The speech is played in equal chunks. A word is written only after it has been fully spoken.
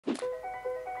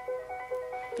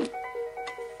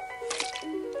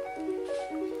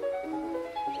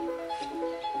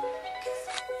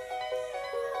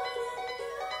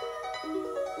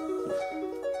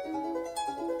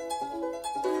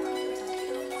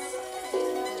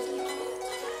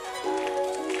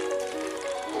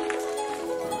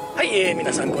はい、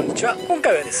皆さんこんにちは。今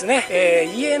回はですね、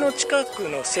家の近く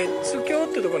の摂津峡っ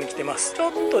ていうところに来てます。ちょ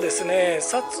っとですね、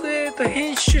撮影と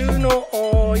編集の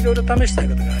いろいろ試したい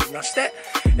ことがありまして、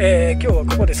今日は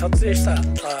ここで撮影した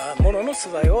ものの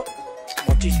素材を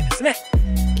用いてですね、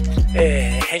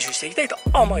編集していきたいと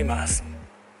思います。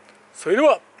それで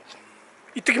は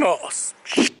行ってきます。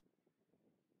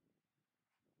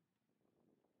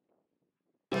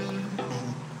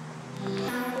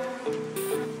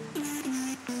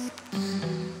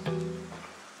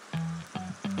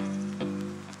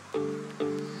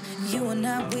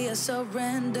We are so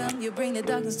random. You bring the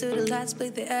darkness to the light,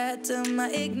 split the atom. I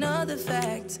ignore the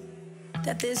fact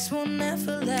that this will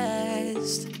never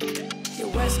last. Your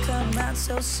words come out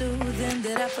so soothing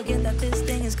that I forget that this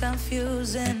thing is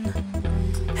confusing.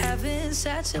 Having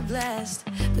such a blast,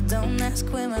 but don't ask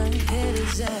where my head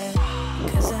is at.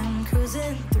 'Cause I'm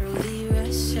cruising through the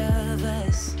rush of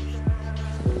us.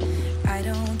 I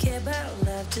don't care about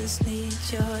love, just need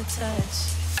your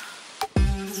touch.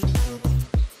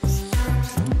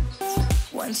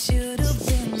 Want you to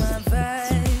be my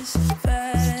vice,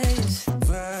 vice,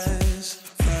 vice,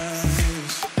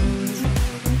 vice.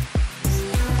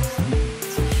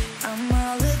 I'm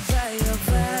all about your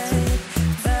vibe,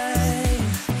 vibe,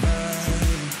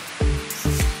 vibe.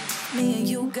 Me and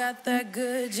you got that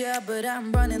good, yeah, but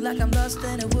I'm running like I'm lost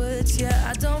in the woods, yeah.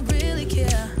 I don't really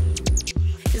care,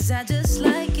 'cause I just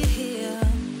like it here.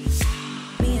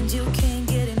 Me and you can't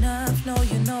get enough, no,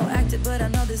 you know, acted, but I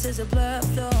know this is a bluff,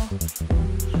 though.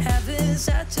 Having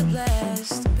such a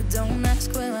blast, but don't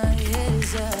ask where my head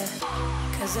is at.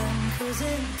 'Cause I'm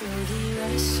cruising through the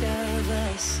rush of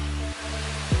us.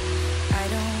 I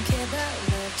don't care about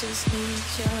love, just need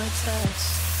your touch.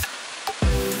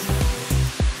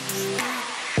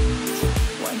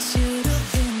 Want you to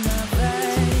be my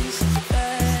vice,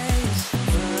 vice,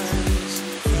 vice,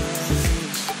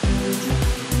 vice.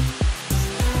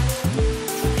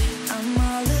 I'm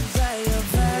all about your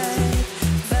vibe,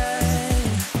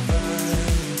 vibe.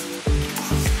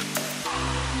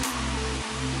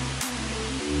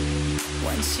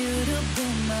 Want you to be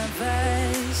my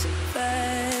vice,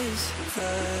 vice,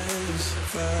 vice,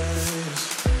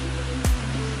 vice.